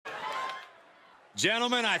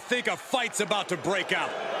Gentlemen, I think a fight's about to break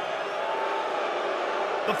out.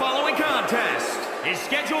 The following contest is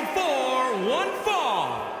scheduled for one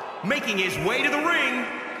fall. Making his way to the ring,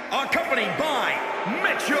 accompanied by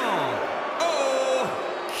Mitchell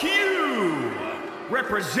O.Q.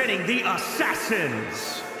 Representing the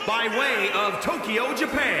Assassins by way of Tokyo,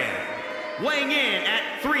 Japan. Weighing in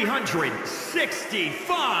at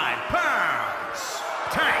 365 pounds,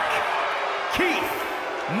 Tank Keith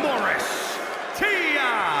Morris.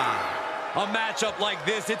 A matchup like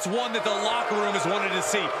this, it's one that the locker room has wanted to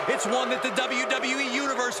see. It's one that the WWE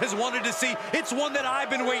Universe has wanted to see. It's one that I've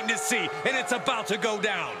been waiting to see, and it's about to go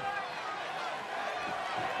down.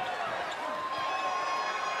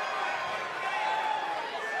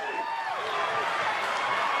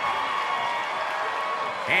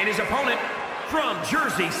 And his opponent from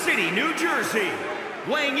Jersey City, New Jersey,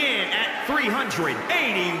 weighing in at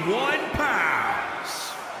 381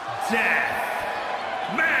 pounds, Death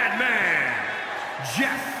Madman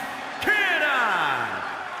Jeff Cannon.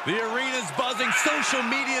 The arena's buzzing, social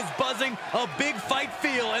media's buzzing, a big fight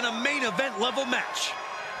feel and a main event level match.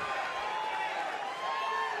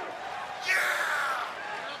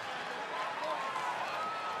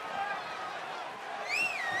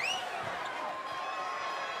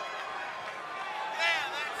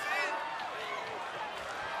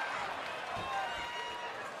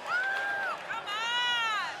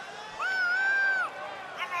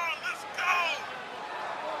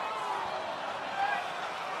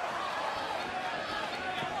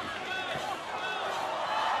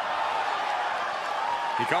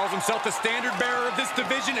 He calls himself the standard bearer of this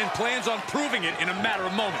division and plans on proving it in a matter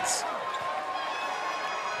of moments.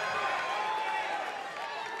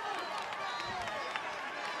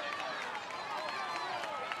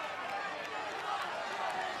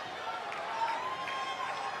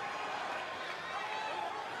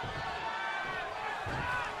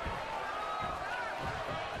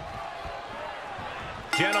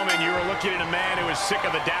 Gentlemen, you are looking at a man who is sick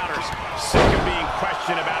of the doubters, sick of being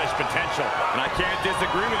questioned about his potential. And I can't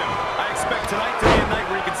disagree with him. I expect tonight to be a night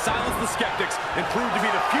where he can silence the skeptics and prove to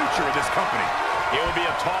be the future of this company. It will be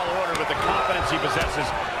a tall order, but the confidence he possesses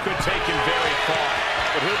could take him very far.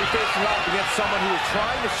 But he'll be facing off against someone who is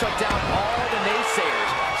trying to shut down all the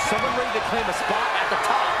naysayers. Someone ready to claim a spot at the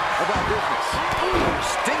top of our business. Ooh,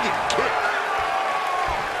 stinging kick.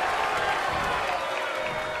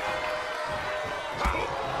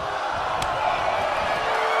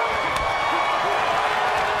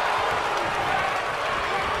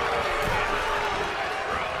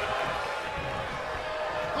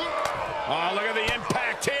 Oh, look at the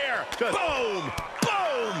impact here. Boom!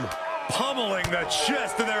 Boom! Pummeling the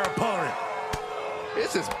chest of their opponent.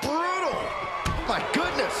 This is brutal. My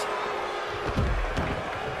goodness.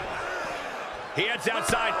 He heads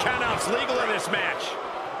outside. Countouts legal in this match.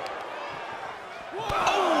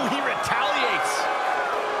 Oh, he retaliates.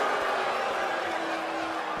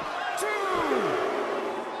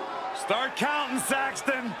 2. Start counting,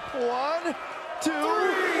 Saxton. 1, 2,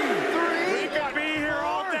 3. We could be here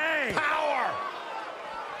all day. Power!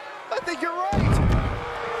 I think you're right.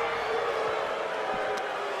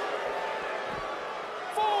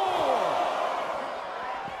 4.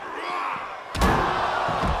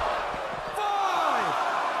 5.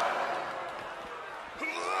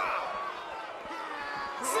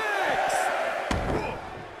 6.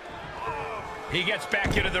 He gets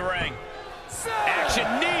back into the ring. 7. Action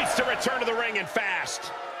needs to return to the ring and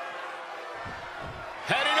fast.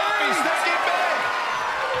 Heading up, he's thinking big.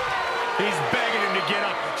 He's begging him to get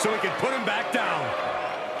up so he can put him back down.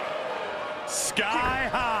 Sky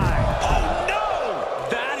high. Oh, no!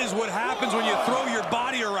 That is what happens when you throw your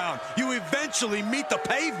body around. You eventually meet the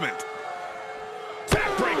pavement.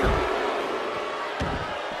 Backbreaker.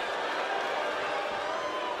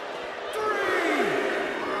 3.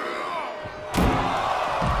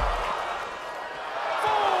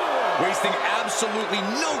 4. Wasting absolutely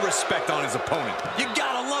no respect on his opponent. You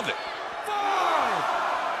gotta love it.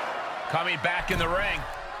 5. Coming back in the ring.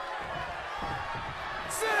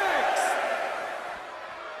 6.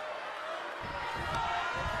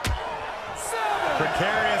 7.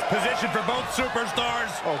 Precarious position for both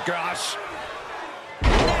superstars. Oh, gosh.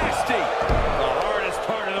 Nasty. The hardest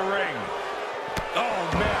part of the ring. Oh,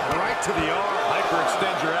 man, right to the arm.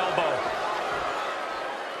 Hyperextend your elbow.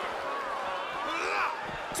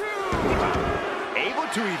 2. Able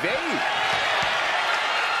to evade.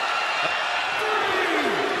 3.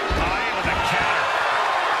 Eye with a counter.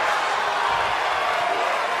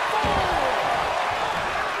 5.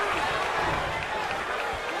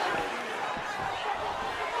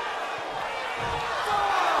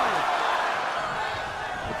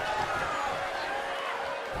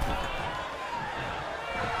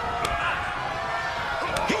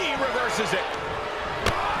 forces it.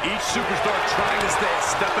 Each superstar trying to stay a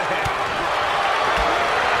step ahead.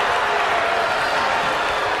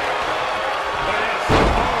 Look at this.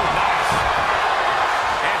 Oh, nice.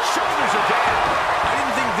 And shoulders are down. I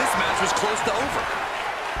didn't think this match was close to over.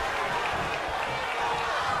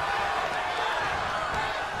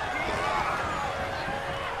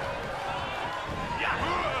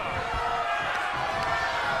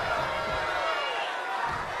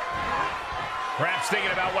 Perhaps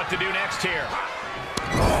thinking about what to do next here.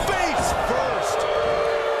 Face first.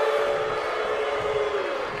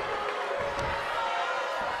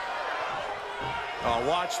 Oh,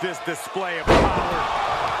 watch this display of power.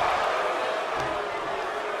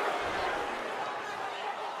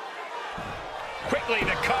 Quickly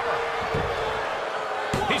to cover.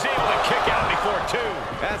 He's able to kick out before two.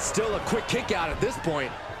 That's still a quick kick out at this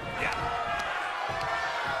point. Yeah.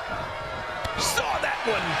 Saw that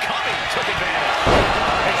one coming. Took advantage.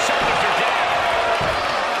 And shoulders are down.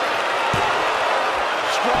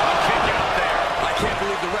 Strong kick out there. I can't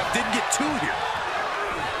believe the ref didn't get two here.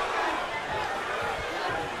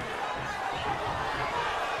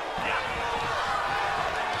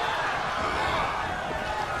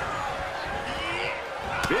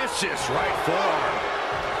 Vicious right forearm.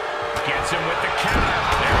 Gets him with the counter.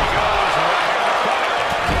 There he goes. Right in the corner.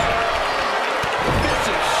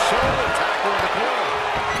 Vicious shoulder tackle in the corner.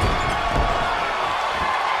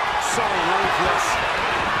 So ruthless.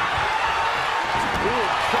 Ooh,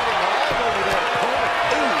 cutting all over their opponent.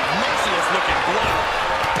 Ooh, merciless looking blow.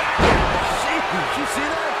 Jeez, did you see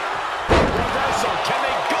that? Reversal. Can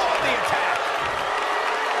they go on the attack?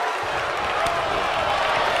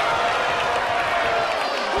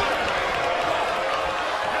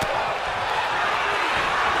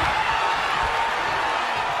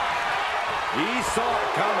 He saw it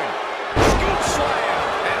coming. Scoop slam.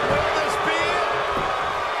 And will this be it?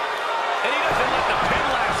 And he doesn't let the pin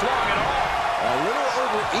last long at all. A little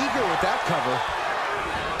over-eager with that cover.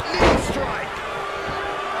 Knee strike.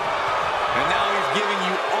 And now he's giving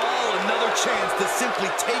you all another chance to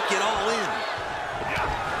simply take it all in.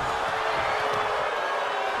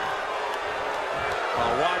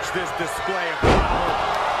 Oh, watch this display of power.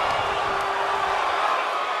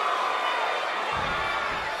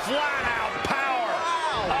 Flat out power.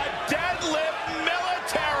 Wow. A deadlift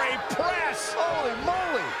military press. Holy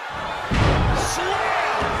moly!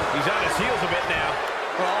 Slam. He's on his heels a bit now.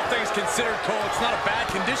 For all things considered, Cole, it's not a bad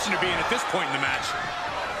condition to be in at this point in the match.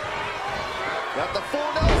 Got the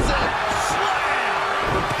full Nelson.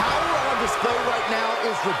 Slam. The power on display right now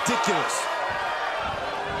is ridiculous.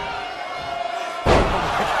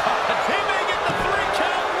 He may get the 3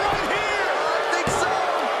 count right here. I think so.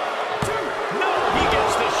 No, he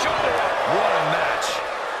gets the shoulder up. What a match.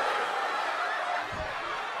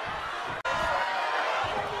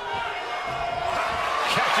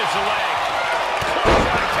 Catches the leg.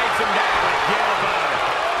 Clothesline takes him down. Get about it.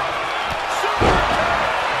 Super kick.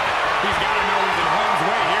 He's got to know he's in harm's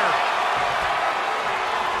way here.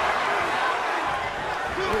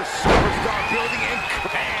 This superstar building in.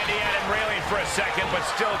 And he had him railing for a second, but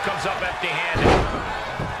still comes up empty-handed.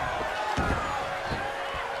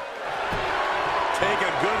 Take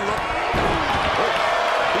a good look.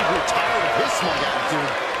 He grew tired of his smug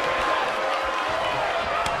attitude.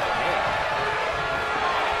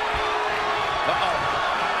 Uh-oh.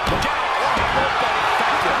 Look out. Both but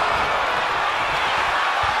effective.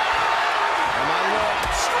 Am I low?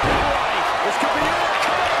 Right. This could be it.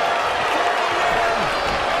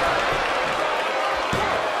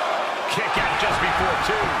 Kick out just before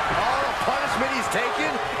two. All the punishment he's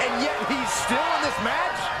taken, and yet he's still in this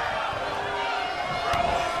match?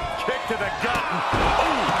 Kick to the gut.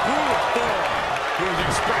 Ooh, brutal form. He's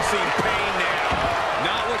expressing pain now.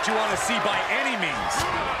 Not what you want to see by any means.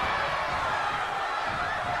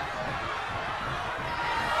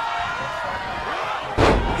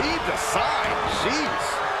 Heave the side. Jeez.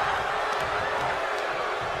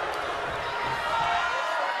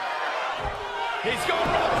 He's going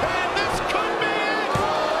for the pin. This could be it.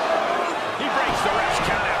 He breaks the ref's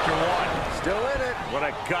count after one. Still in it. What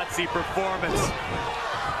a gutsy performance.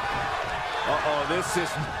 Uh-oh, this is...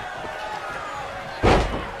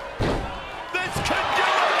 This could do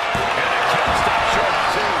it. And a count stop short of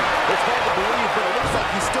two. It's hard to believe, but it looks like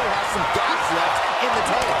he still has some gas left in the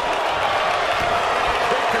tank.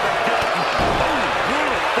 Kick to the gut. Ooh,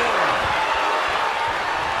 brutal form.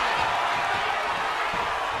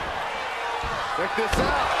 Check this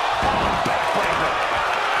out. Backbreaker.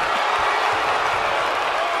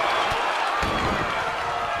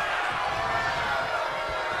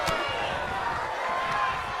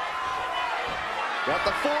 Got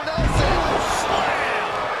the full Nelson. Slam.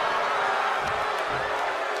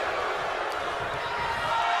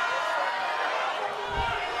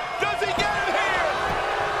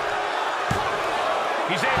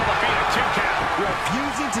 He's able to beat a 2 count.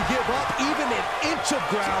 Refusing to give up even an inch of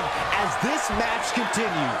ground as this match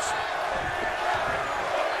continues.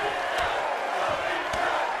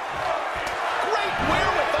 Great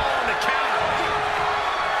wherewithal on the counter.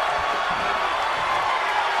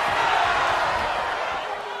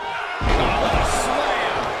 Oh, what a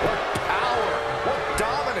slam. What power, what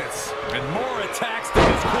dominance. And more attacks to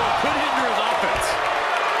his core could hinder his offense.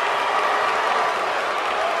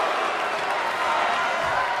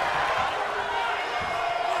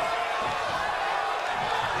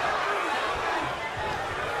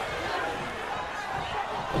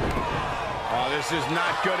 Oh, this is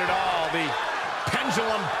not good at all. The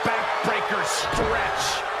pendulum backbreaker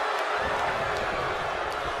stretch.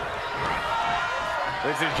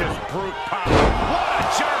 This is just brute power. What a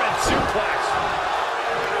German suplex.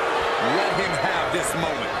 Let him have this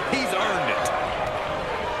moment. He's earned it.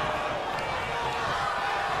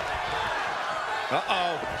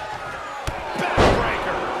 Uh-oh.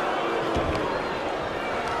 Backbreaker.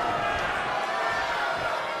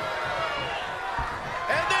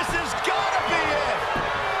 And this has got to be it.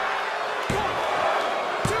 1,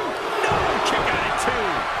 2. No, kick out at 2.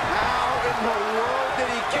 How in the world did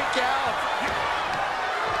he kick out?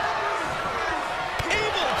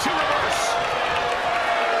 Able to reverse.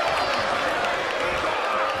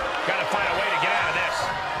 Got to find a way to get out of this.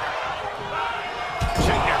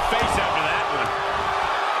 Shake your face after that one.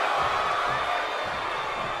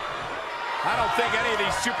 I don't think any of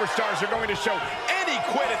these superstars are going to show any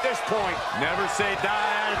quit at this point. Never say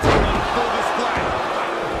die. It's on full display.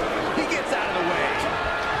 He gets out of the way.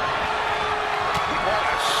 What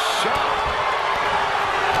a shot.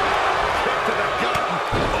 Kick to the gut.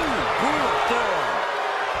 Ooh, brutal throw.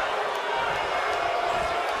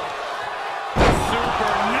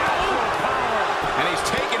 Supernatural power. And he's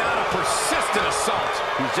taken out a persistent assault.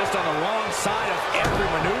 He's just on the wrong side of every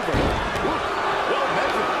maneuver. Ooh, well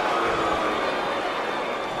measured.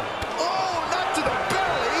 Oh, not to the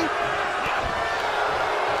belly.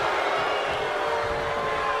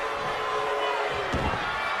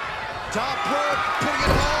 Top rope, putting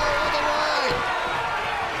it all on the line.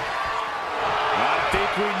 I think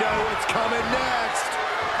we know what's coming next.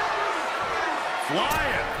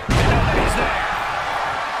 Flying. They know that he's there.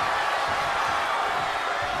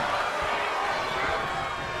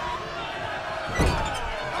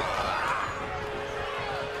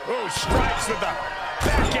 Oh, strikes with the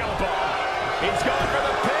back elbow. He's going for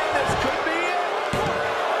the pin. This could be it.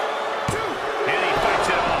 2. And he fights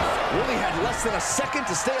it off. Really had less than a second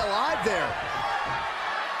to stay alive there.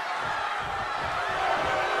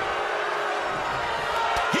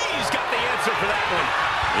 He's got the answer for that one.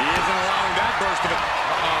 He isn't allowing that burst of it.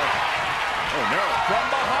 Uh-oh. Oh, no. From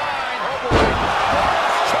behind. Oh, boy.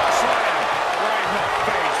 Choke slam. Right in the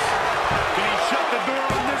face. Can he shut the door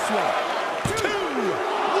on this one? 2.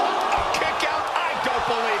 What a kick out. I don't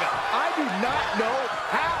believe it. I do not know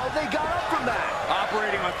how they got up from that.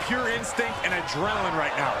 Operating on pure instinct and adrenaline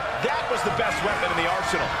right now. That was the best weapon in the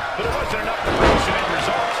arsenal, but it wasn't enough to produce an end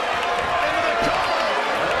result. Into the cover.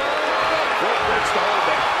 What breaks the hold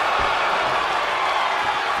there?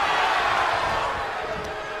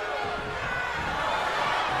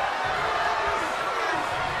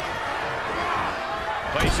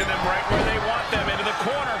 Placing them right where they want them, into the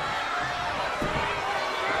corner.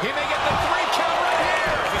 He may get the 3 count right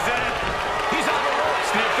here. Is that it? He's on the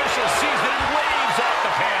ropes. The official sees that he waves off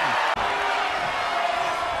the pin.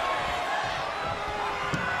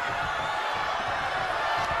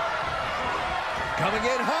 Coming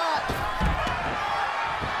in hot.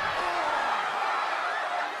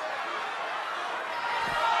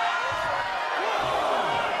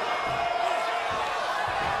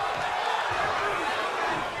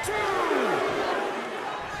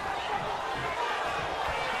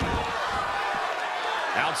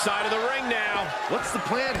 Outside of the ring now. What's the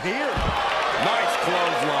plan here? Nice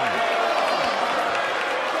clothesline.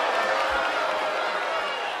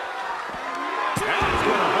 That's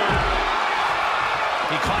gonna hurt.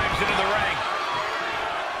 He climbs into the ring.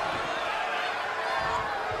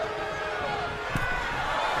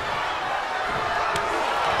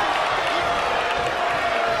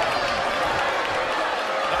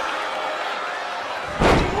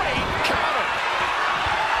 Great counter.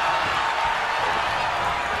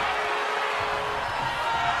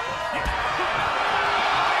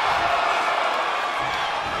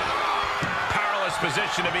 Powerless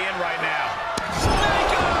position to be in right now.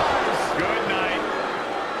 Snake eyes. Good night.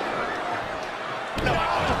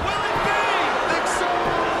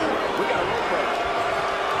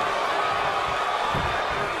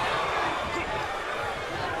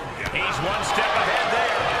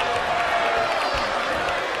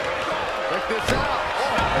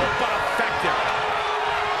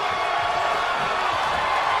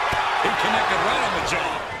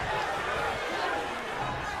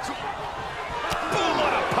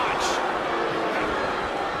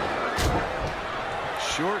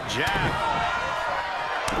 Short jab.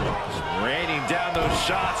 Raining down those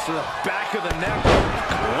shots to the back of the neck.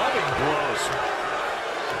 Clubbing blows.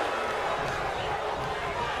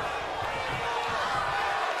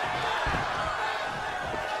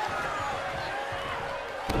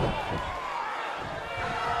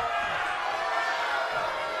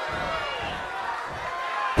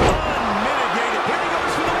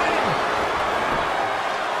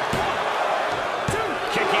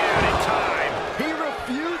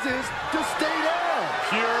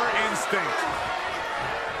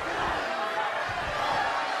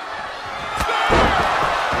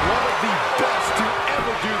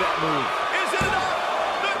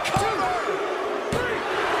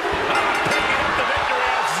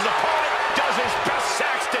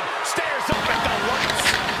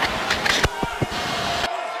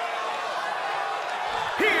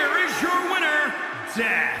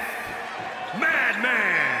 Death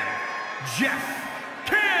Madman Jeff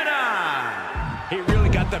Canada. He really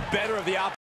got the better of the opposition.